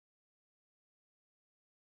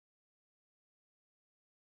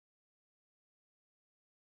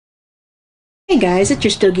Hey guys, it's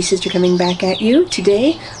your Stogie sister coming back at you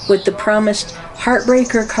today with the promised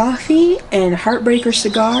Heartbreaker Coffee and Heartbreaker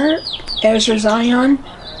Cigar Ezra Zion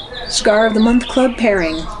Cigar of the Month Club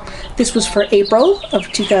pairing. This was for April of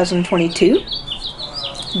 2022.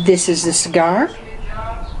 This is the cigar.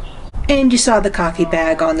 And you saw the coffee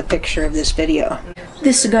bag on the picture of this video.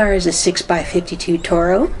 This cigar is a 6x52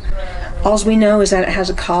 Toro. All we know is that it has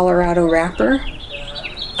a Colorado wrapper.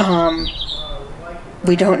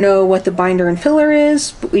 We don't know what the binder and filler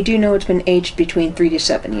is, but we do know it's been aged between 3 to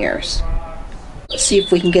 7 years. Let's see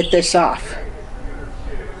if we can get this off.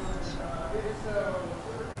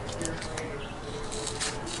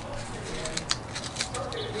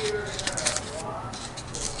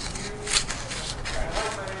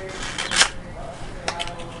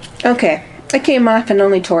 Okay, it came off and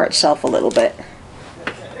only tore itself a little bit.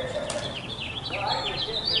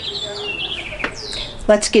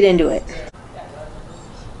 Let's get into it.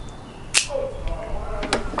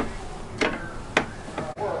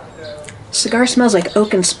 Cigar smells like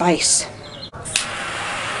oak and spice.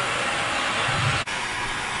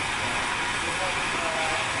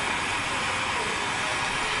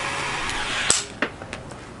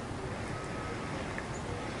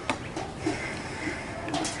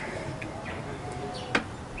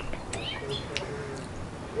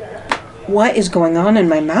 What is going on in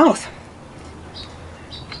my mouth?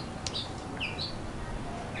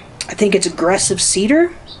 I think it's aggressive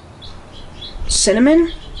cedar,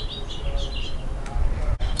 cinnamon,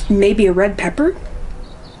 maybe a red pepper.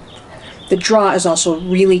 The draw is also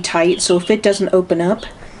really tight, so if it doesn't open up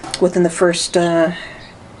within the first third,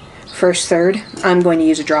 I'm going to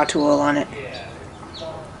use a draw tool on it.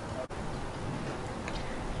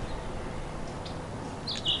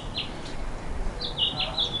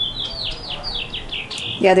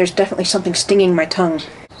 Yeah, there's definitely something stinging my tongue.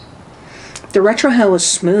 The retrohale was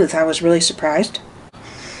smooth. I was really surprised.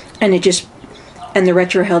 And the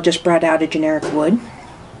retrohale just brought out a generic wood.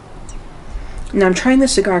 Now I'm trying the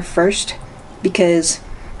cigar first because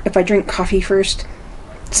if I drink coffee first,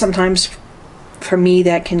 sometimes for me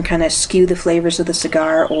that can kind of skew the flavors of the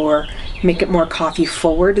cigar or make it more coffee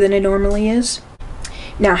forward than it normally is.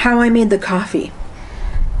 Now, how I made the coffee.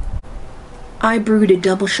 I brewed a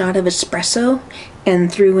double shot of espresso and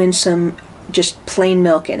threw in some just plain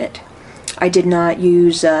milk in it. I did not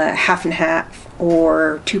use half and half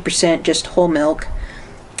or 2% just whole milk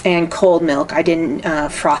and cold milk. I didn't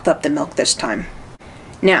froth up the milk this time.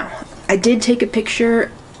 Now, I did take a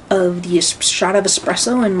picture of the shot of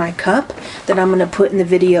espresso in my cup that I'm going to put in the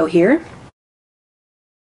video here.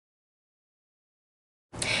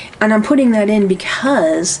 And I'm putting that in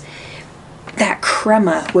because that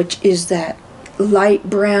crema, which is that light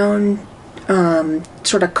brown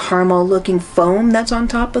sort of caramel looking foam that's on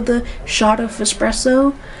top of the shot of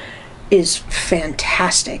espresso, is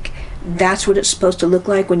fantastic. That's what it's supposed to look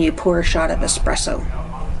like when you pour a shot of espresso.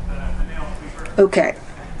 Okay,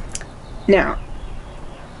 now,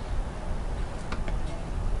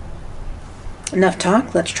 enough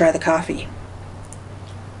talk, let's try the coffee.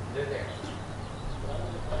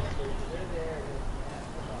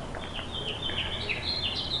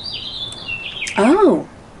 Oh!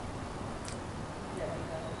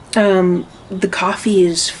 The coffee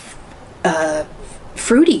is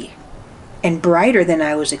fruity and brighter than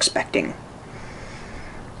I was expecting.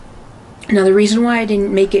 Now, the reason why I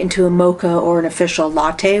didn't make it into a mocha or an official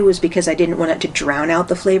latte was because I didn't want it to drown out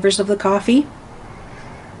the flavors of the coffee.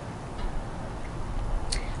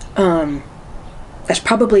 That's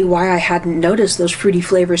probably why I hadn't noticed those fruity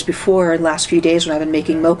flavors before the last few days when I've been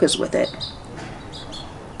making mochas with it.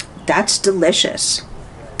 That's delicious.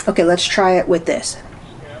 Okay, let's try it with this.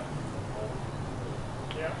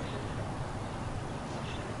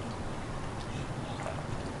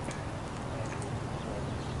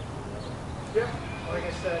 Like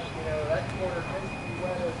I said, you know, that corner tends to be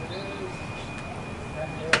wet as it is. That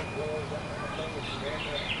nail blows, that thing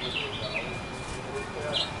is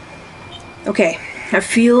Okay,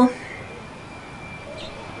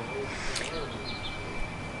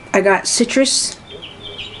 I got citrus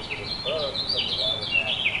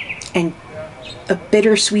and a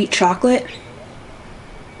bittersweet chocolate.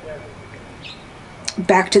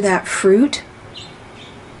 Back to that fruit.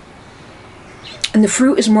 And the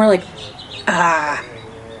fruit is more like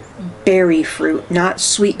berry fruit, not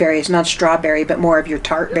sweet berries, not strawberry, but more of your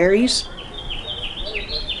tart berries.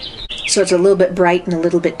 So it's a little bit bright and a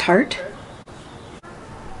little bit tart.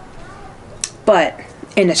 But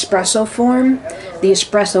in espresso form, the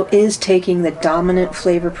espresso is taking the dominant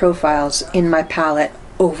flavor profiles in my palate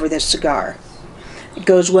over this cigar. It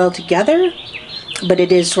goes well together, but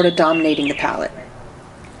it is sort of dominating the palate.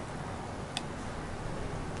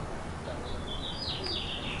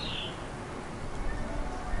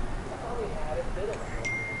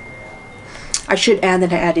 I should add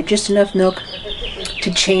that I added just enough milk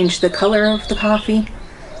to change the color of the coffee,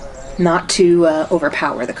 not to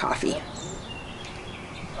overpower the coffee.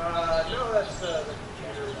 No, that's the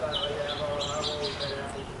computers. I've always been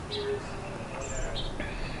Apple computers.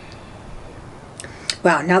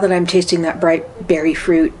 Wow, now that I'm tasting that bright berry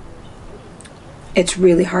fruit, it's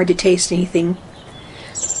really hard to taste anything.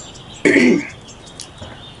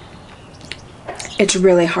 It's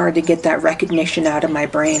really hard to get that recognition out of my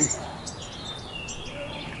brain.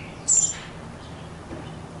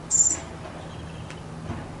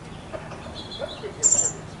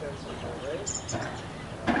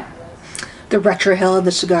 The retrohale of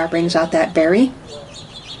the cigar brings out that berry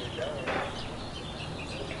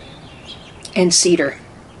and cedar.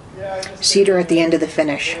 Cedar at the end of the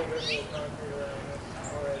finish.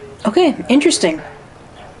 Okay, interesting.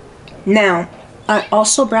 Now, I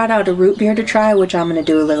also brought out a root beer to try, which I'm going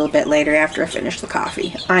to do a little bit later after I finish the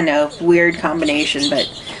coffee. I know, weird combination, but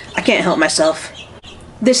I can't help myself.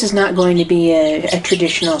 This is not going to be a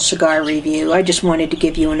traditional cigar review. I just wanted to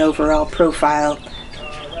give you an overall profile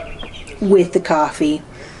with the coffee.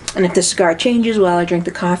 And if the cigar changes while I drink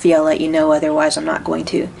the coffee, I'll let you know. Otherwise, I'm not going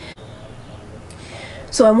to.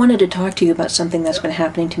 So I wanted to talk to you about something that's been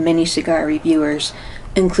happening to many cigar reviewers,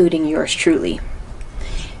 including yours truly.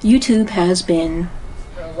 YouTube has been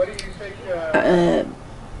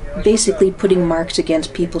basically putting marks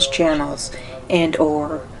against people's channels and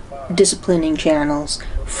or disciplining channels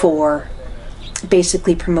for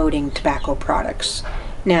basically promoting tobacco products.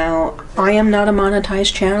 Now, I am not a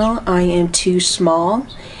monetized channel. I am too small,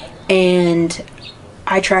 and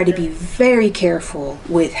I try to be very careful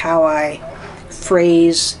with how I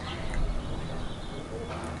phrase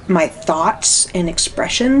my thoughts and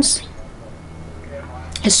expressions,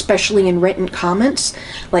 especially in written comments.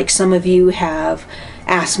 Like, some of you have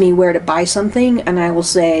asked me where to buy something, and I will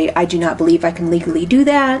say, I do not believe I can legally do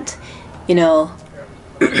that. You know,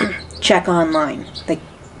 check online. Like,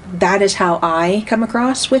 that is how I come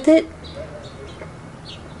across with it.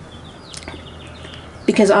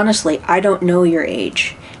 Because honestly, I don't know your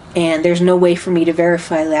age, and there's no way for me to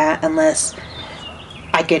verify that unless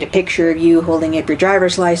I get a picture of you holding up your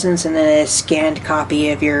driver's license and a scanned copy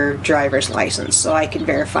of your driver's license, so I can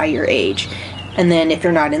verify your age. And then if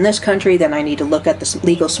you're not in this country, then I need to look at the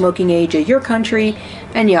legal smoking age of your country,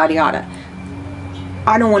 and yada yada.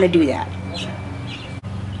 I don't want to do that.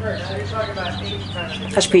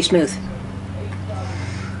 That's pretty smooth.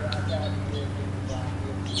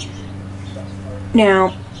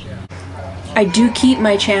 Now, I do keep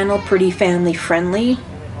my channel pretty family friendly.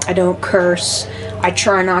 I don't curse. I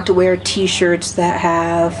try not to wear t-shirts that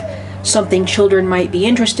have something children might be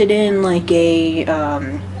interested in, like a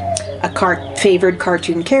favorite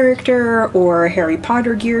cartoon character or Harry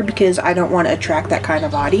Potter gear, because I don't want to attract that kind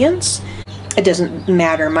of audience. It doesn't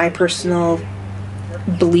matter my personal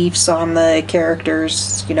beliefs on the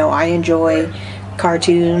characters. You know, I enjoy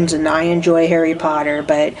cartoons and I enjoy Harry Potter,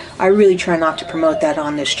 but I really try not to promote that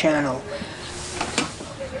on this channel.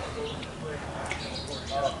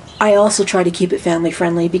 I also try to keep it family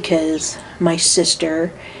friendly because my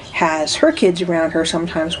sister has her kids around her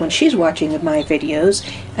sometimes when she's watching my videos,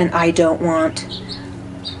 and I don't want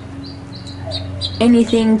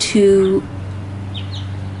anything to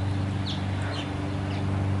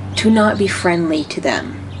not be friendly to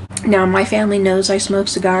them. Now, my family knows I smoke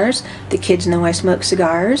cigars, the kids know I smoke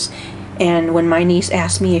cigars, and when my niece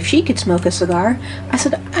asked me if she could smoke a cigar, I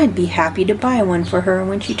said I'd be happy to buy one for her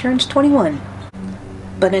when she turns 21.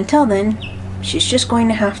 But until then, she's just going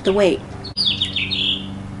to have to wait.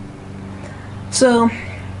 So,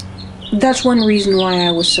 that's one reason why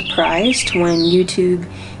I was surprised when YouTube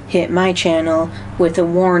hit my channel with a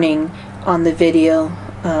warning on the video,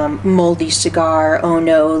 moldy cigar, oh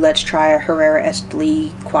no, let's try a Herrera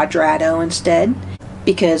Esteli Cuadrado instead.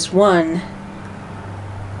 Because one,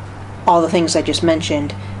 all the things I just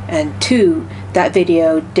mentioned, and two, that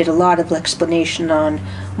video did a lot of explanation on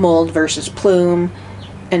mold versus plume,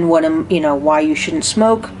 and what, you know, why you shouldn't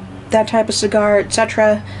smoke that type of cigar,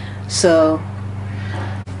 etc. So,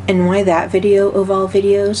 and why that video of all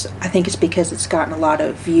videos, I think it's because it's gotten a lot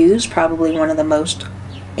of views, probably one of the most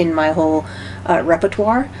in my whole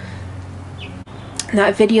repertoire. And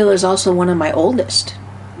that video is also one of my oldest.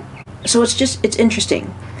 So it's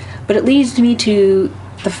interesting. But it leads me to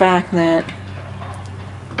the fact that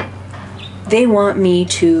they want me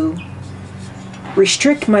to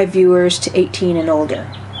restrict my viewers to 18 and older.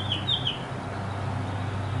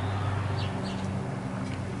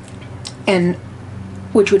 And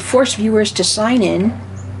which would force viewers to sign in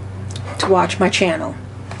to watch my channel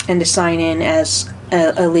and to sign in as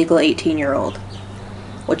a legal 18-year-old.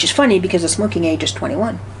 which is funny because the smoking age is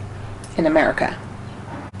 21 in America.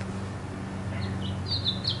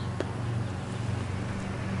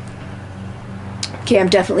 Okay, I'm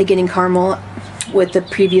definitely getting caramel with the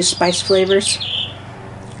previous spice flavors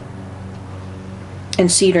and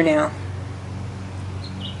cedar now,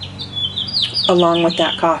 along with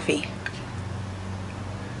that coffee.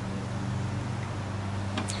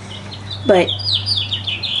 But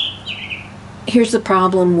here's the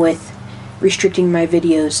problem with restricting my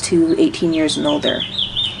videos to 18 years and older.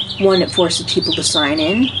 One, it forces people to sign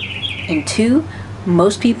in, and two,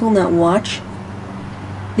 most people that watch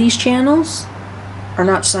these channels are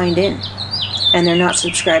not signed in, and they're not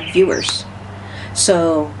subscribed viewers.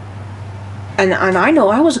 So, and I know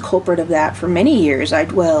I was a culprit of that for many years.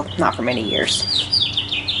 Well, not for many years.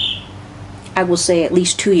 I will say at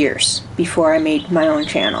least 2 years before I made my own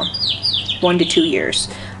channel. 1 to 2 years.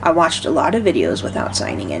 I watched a lot of videos without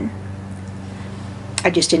signing in. I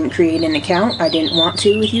just didn't create an account. I didn't want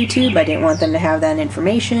to with YouTube. I didn't want them to have that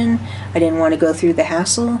information. I didn't want to go through the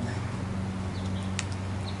hassle.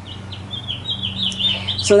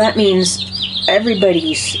 So that means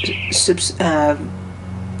everybody's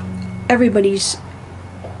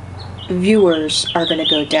viewers are going to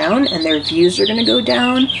go down, and their views are going to go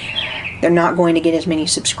down. They're not going to get as many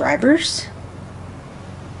subscribers.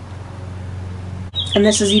 And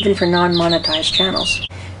this is even for non-monetized channels.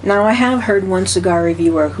 Now, I have heard one cigar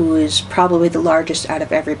reviewer, who is probably the largest out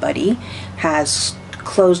of everybody, has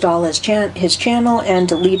closed all his channel and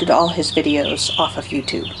deleted all his videos off of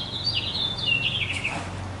YouTube.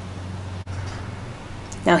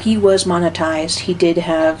 Now, he was monetized. He did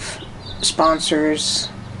have sponsors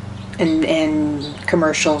and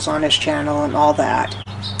commercials on his channel and all that.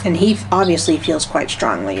 And he obviously feels quite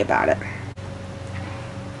strongly about it.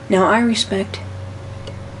 Now, I respect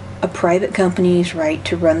a private company's right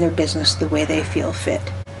to run their business the way they feel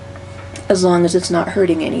fit, as long as it's not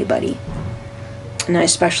hurting anybody. And I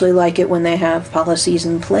especially like it when they have policies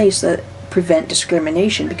in place that prevent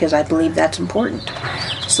discrimination, because I believe that's important.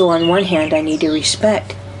 So on one hand, I need to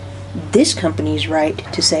respect this company's right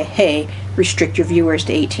to say, hey, restrict your viewers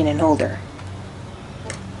to 18 and older.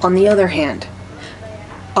 On the other hand,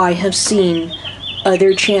 I have seen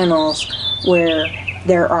other channels where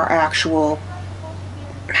there are actual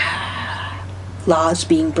laws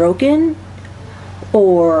being broken,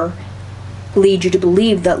 or lead you to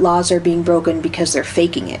believe that laws are being broken because they're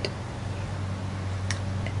faking it.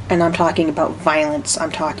 And I'm talking about violence.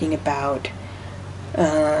 I'm talking about,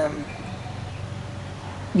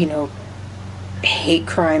 you know, hate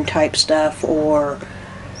crime type stuff, or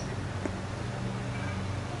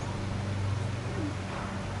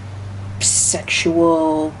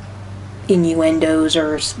sexual innuendos,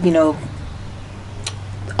 or, you know,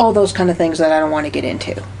 all those kind of things that I don't want to get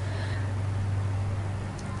into.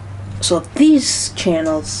 So if these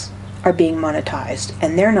channels are being monetized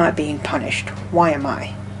and they're not being punished, why am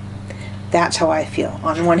I? That's how I feel.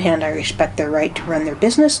 On one hand, I respect their right to run their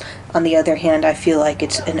business. On the other hand, I feel like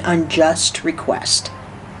it's an unjust request.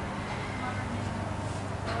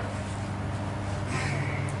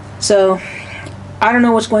 So, I don't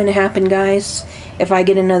know what's going to happen, guys. If I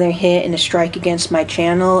get another hit and a strike against my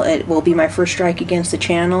channel, it will be my first strike against the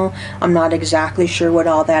channel. I'm not exactly sure what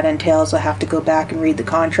all that entails. I'll have to go back and read the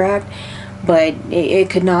contract. But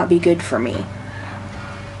it could not be good for me.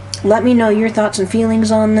 Let me know your thoughts and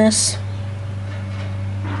feelings on this.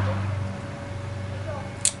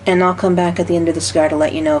 And I'll come back at the end of the cigar to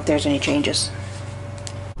let you know if there's any changes.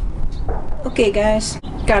 Okay, guys.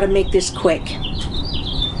 Gotta make this quick.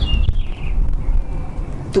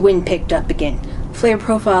 The wind picked up again. Flavor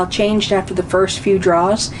profile changed after the first few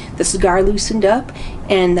draws. The cigar loosened up,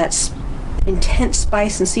 and that intense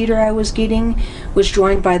spice and cedar I was getting was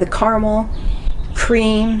joined by the caramel,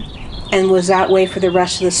 cream, and was that way for the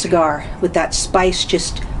rest of the cigar, with that spice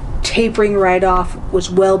just tapering right off.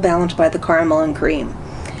 Was well balanced by the caramel and cream.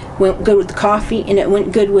 Went good with the coffee, and it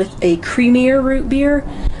went good with a creamier root beer.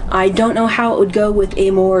 I don't know how it would go with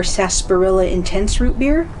a more sarsaparilla intense root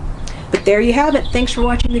beer. But there you have it. Thanks for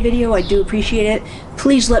watching the video. I do appreciate it.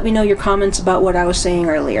 Please let me know your comments about what I was saying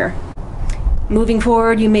earlier. Moving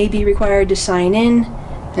forward, you may be required to sign in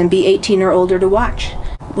and be 18 or older to watch.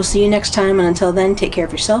 We'll see you next time, and until then, take care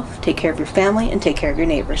of yourself, take care of your family, and take care of your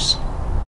neighbors.